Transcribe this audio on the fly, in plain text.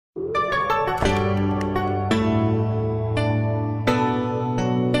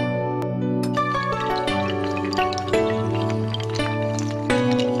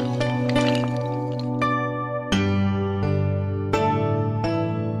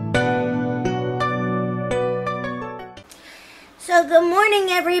So good morning,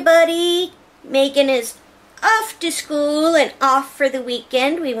 everybody. Megan is off to school and off for the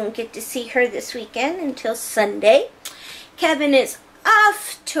weekend. We won't get to see her this weekend until Sunday. Kevin is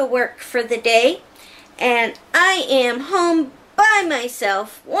off to work for the day, and I am home by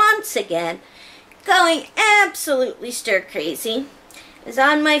myself once again, going absolutely stir crazy. I was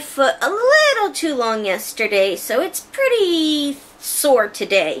on my foot a little too long yesterday, so it's pretty sore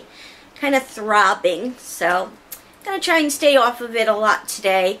today, kind of throbbing, so gonna try and stay off of it a lot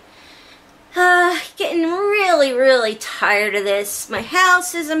today. Getting really tired of this. My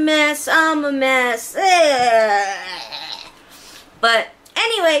house is a mess. I'm a mess. But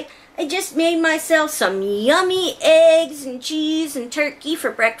anyway, I just made myself some yummy eggs and cheese and turkey for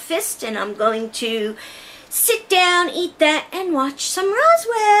breakfast, and I'm going to sit down, eat that, and watch some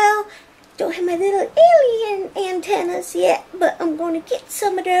Roswell. Don't have my little alien antennas yet, but I'm going to get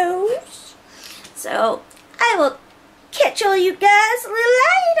some of those. So I will catch all you guys a little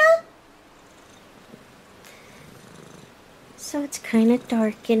later. So it's kind of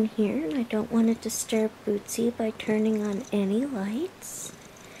dark in here, and I don't want to disturb Bootsy by turning on any lights.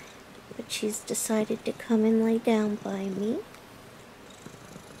 But she's decided to come and lay down by me.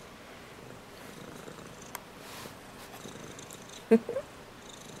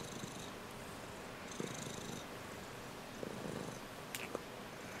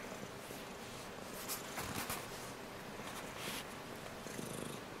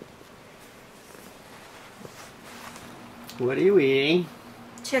 What are you eating?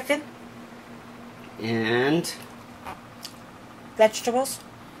 Chicken. And? Vegetables.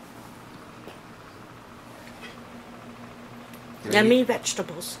 Yummy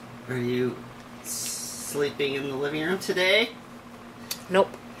vegetables. Are you sleeping in the living room today?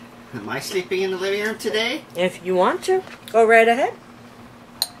 Nope. Am I sleeping in the living room today? If you want to, go right ahead.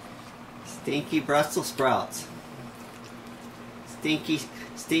 Stinky Brussels sprouts.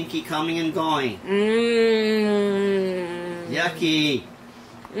 Stinky coming and going. Mmm. Yucky.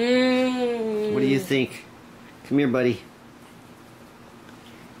 Mmm. What do you think? Come here, buddy.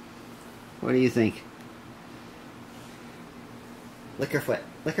 What do you think? Lick her foot.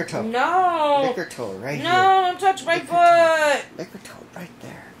 Lick her toe. No. Lick her toe right here. No, don't touch my foot. Lick her toe right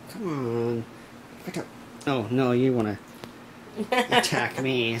there. Come on. Lick her toe. Oh, no, you want to attack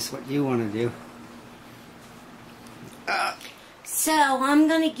me. Is what you want to do. So, I'm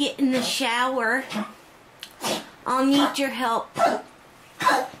going to get in the shower. I'll need your help.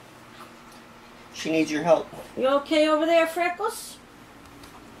 She needs your help. You okay over there, Freckles?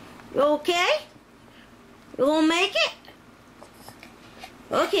 You okay? You gonna make it?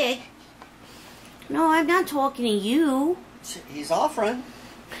 Okay. No, I'm not talking to you. He's off run.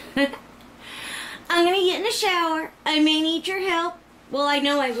 I'm gonna get in the shower. I may need your help. Well, I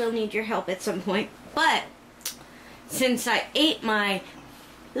know I will need your help at some point. But since I ate my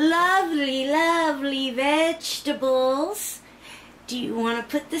lovely vegetables, do you want to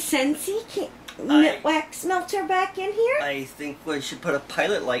put the Scentsy wax melter back in here? I think we should put a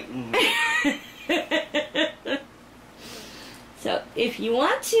pilot light in. So, if you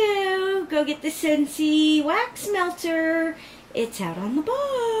want to, go get the Scentsy wax melter. It's out on the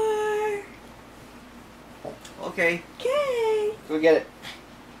bar. Okay. Okay. Go get it.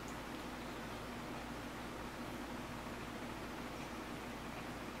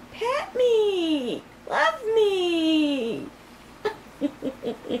 Pet me. Love me.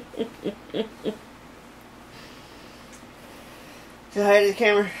 Say hi to the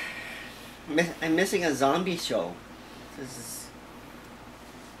camera. I'm missing a zombie show. This is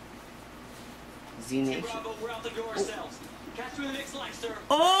Z Nation.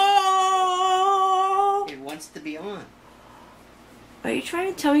 Oh! It wants to be on. Are you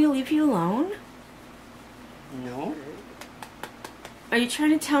trying to tell me to leave you alone? No. Are you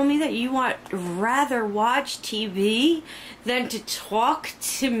trying to tell me that you would rather watch TV than to talk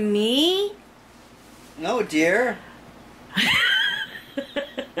to me? No, dear.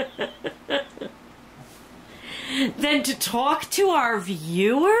 Than to talk to our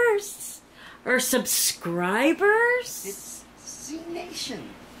viewers? Or subscribers? It's Z Nation.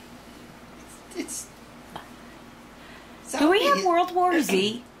 It's Do we have World War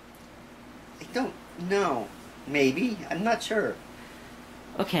Z? I don't know. Maybe. I'm not sure.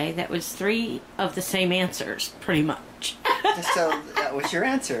 Okay, that was 3 of the same answers, pretty much. So that was your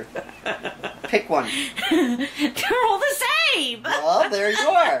answer. Pick one. They're all the same. Well, there you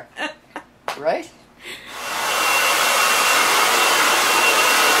are. Right?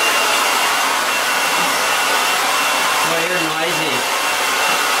 Well, you're noisy.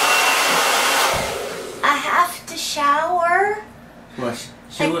 I have to shower. Well,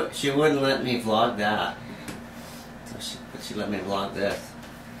 she wouldn't let me vlog that. So she you let me vlog this?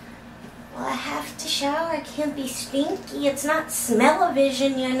 Well, I have to shower. I can't be stinky. It's not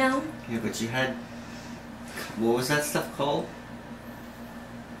smell-o-vision, you know. Yeah, but you had... What was that stuff called?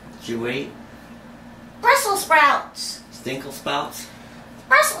 Did you wait? Brussels sprouts. Stinkle spouts?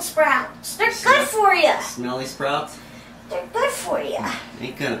 Brussels sprouts. They're good for you. Smelly sprouts? They're good for you.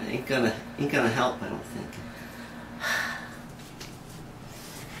 Ain't gonna help, I don't think.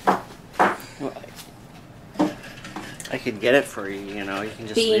 Well, I could get it for you, you know. You can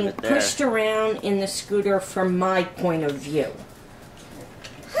just leave it there. Being pushed around in the scooter from my point of view.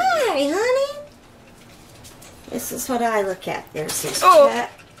 Hi, honey. This is what I look at. There's his Oh.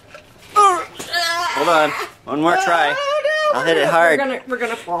 cat. Hold on. One more try. Oh, no, I'll hit it hard. We're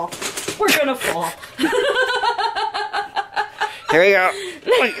gonna fall. We're gonna fall. Here we go.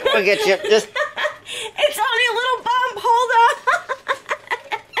 We'll get you. Just... It's only a little bump. Hold on.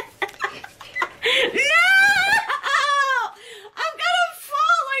 No! I'm gonna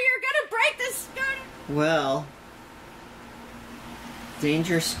fall or you're gonna break the scooter. Well,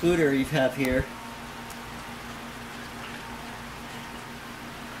 dangerous scooter you have here.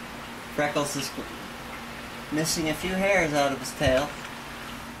 Freckles is missing a few hairs out of his tail.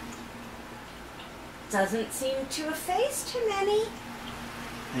 Doesn't seem to have phased him any.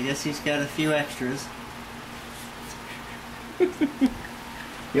 I guess he's got a few extras.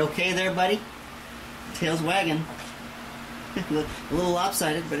 You okay there, buddy? Tail's wagging. A little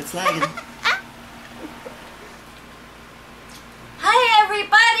lopsided, but it's lagging. Hi,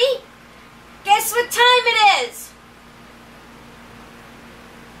 everybody. Guess what time it is?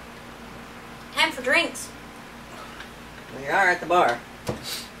 Time for drinks. We are at the bar. Too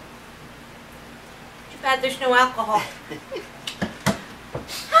bad there's no alcohol.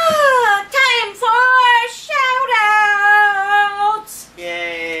 Time for shout-outs.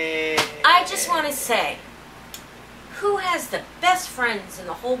 Yay! I just want to say, who has the best friends in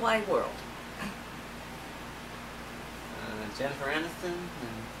the whole wide world? Jennifer Aniston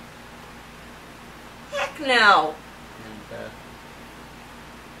Heck no. and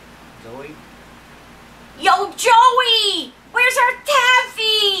Zoe. Yo, Joey! Where's our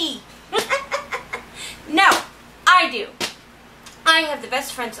taffy? No, I do. I have the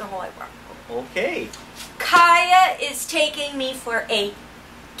best friends in the whole wide world. Okay. Kaya is taking me for a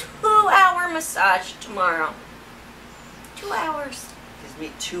 2-hour massage tomorrow. 2 hours. Gives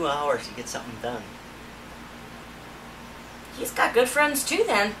me 2 hours to get something done. He's got good friends too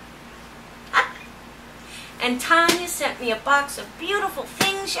then. And Tanya sent me a box of beautiful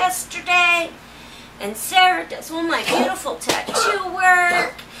things yesterday. And Sarah does all my beautiful tattoo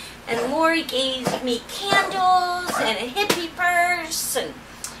work. And Lori gave me candles and a hippie purse. And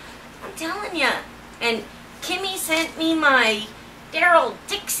I'm telling you. And Kimmy sent me my Daryl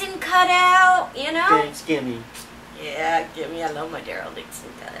Dixon cutout, you know? Thanks, Gimme. Yeah, Kimmy, I love my Daryl Dixon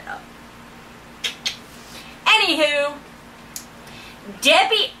cutout. Anywho,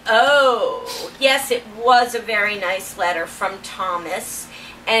 Debbie, oh, yes, it was a very nice letter from Thomas.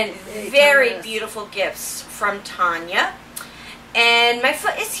 And very Thomas. beautiful gifts from Tanya. And my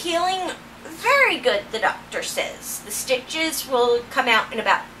foot is healing very good, the doctor says. The stitches will come out in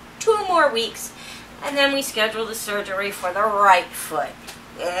about 2 more weeks. And then we schedule the surgery for the right foot.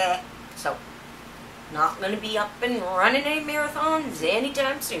 So, not going to be up and running any marathons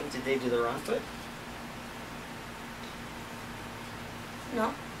anytime soon. Did they do the wrong foot?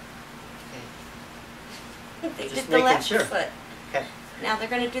 No. Okay. They Just did the making left sure. foot. Okay. Now they're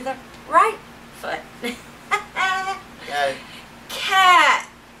going to do the right foot. Got it. Cat.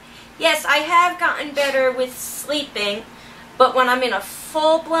 Yes, I have gotten better with sleeping, but when I'm in a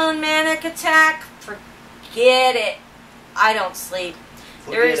full-blown manic attack, forget it. I don't sleep.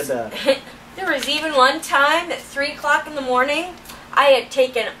 Forget about it. There was even one time at 3 o'clock in the morning, I had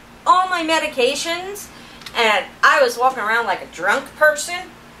taken all my medications, and I was walking around like a drunk person.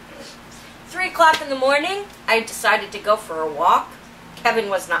 3 o'clock in the morning, I decided to go for a walk. Kevin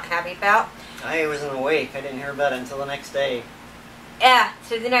was not happy about. I wasn't awake. I didn't hear about it until the next day. Yeah,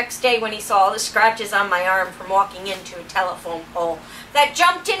 to the next day when he saw all the scratches on my arm from walking into a telephone pole that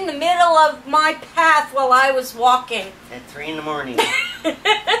jumped in the middle of my path while I was walking. At 3 in the morning.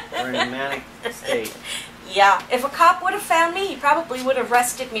 We're in a manic state. Yeah, if a cop would have found me, he probably would have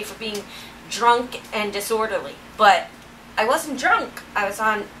arrested me for being drunk and disorderly. But I wasn't drunk. I was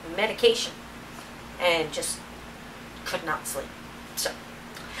on medication and just could not sleep. So,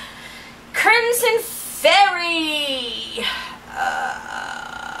 Crimson Fairy.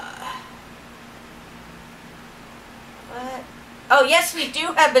 What? Oh, yes, we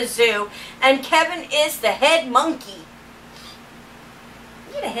do have a zoo, and Kevin is the head monkey.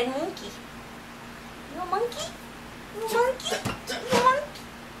 You're the head monkey. You a monkey? Monkey. Monkey.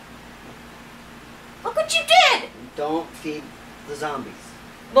 Look what you did. Don't feed the zombies.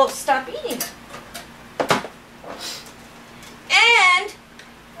 Well, stop eating it. And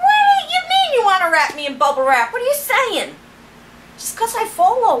what do you mean you want to wrap me in bubble wrap? What are you saying? Just because I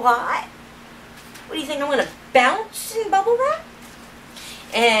fall a lot? What do you think, I'm going to bounce in bubble wrap?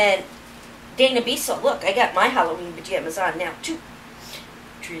 And Dana Bissell, look, I got my Halloween pajamas on now, too.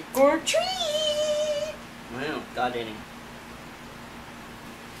 Trick or treat. Wow, God dang.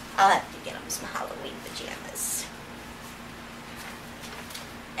 I'll have to get him some Halloween pajamas.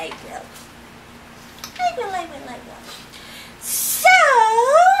 I will. I will. So,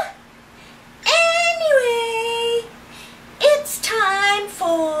 anyway, it's time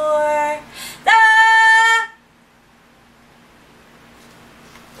for the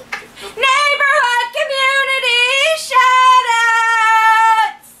Neighborhood Community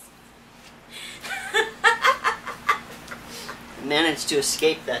Shoutouts! Managed to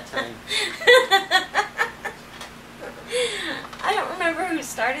escape that time. I don't remember who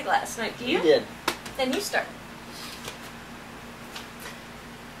started last night. Do you? You did. Then you start.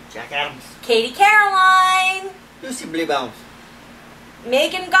 Jack Adams. Katie Caroline. Lucy Bluebones.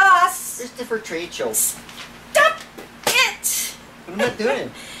 Megan Goss. Christopher Trade Show. Stop it! What am I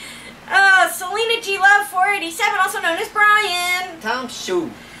doing? Selena G. Love 487, also known as Brian. Tom Shoe.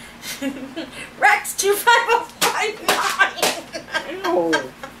 Rex 25059.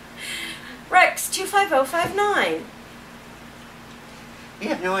 Oh. Rex 25059. We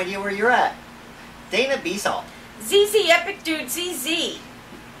have no idea where you're at. Dana Bissell. ZZ Epic Dude ZZ.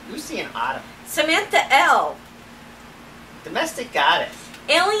 Lucy and Autumn. Samantha L. Domestic Goddess.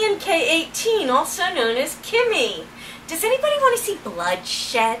 Alien K18, also known as Kimmy. Does anybody want to see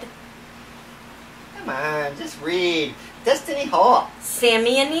bloodshed? Come on, just read. Destiny Hall.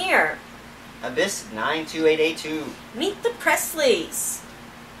 Sammy Anir. Abyss 92882. Meet the Presleys.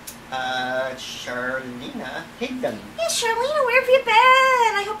 Charlena Higdon. Yes, Charlene, where have you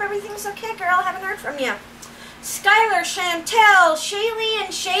been? I hope everything's okay, girl. I haven't heard from you. Skylar, Chantel, Shaylee,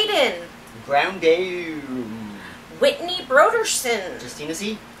 and Shaden. Ground Game. Whitney Broderson. Christina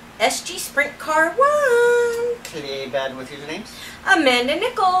C. SG Sprint Car 1. Clay Bad with usernames. Amanda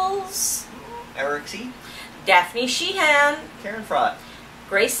Nichols. Eric C. Daphne Sheehan. Karen Fraud.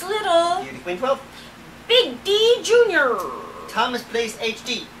 Grace Little. Beauty Queen 12. Big D Jr. Thomas Place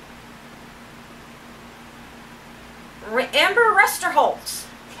HD. Amber Rusterholt.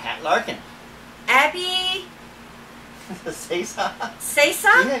 Kat Larkin. Abby Sesa. Do you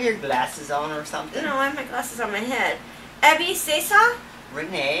Sesa? have your glasses on or something? No, I have my glasses on my head. Abby Sesa.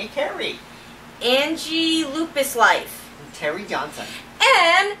 Renee Carey. Angie Lupus Life. And Terry Johnson.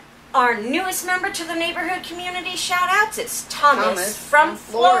 And our newest member to the neighborhood community shout-outs, it's Thomas from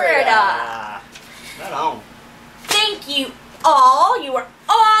Florida. Right on. Thank you all. You are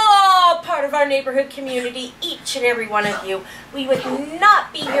all part of our neighborhood community, each and every one of you. We would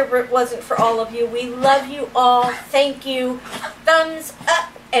not be here if it wasn't for all of you. We love you all. Thank you. Thumbs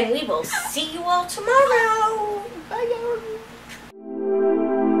up. And we will see you all tomorrow.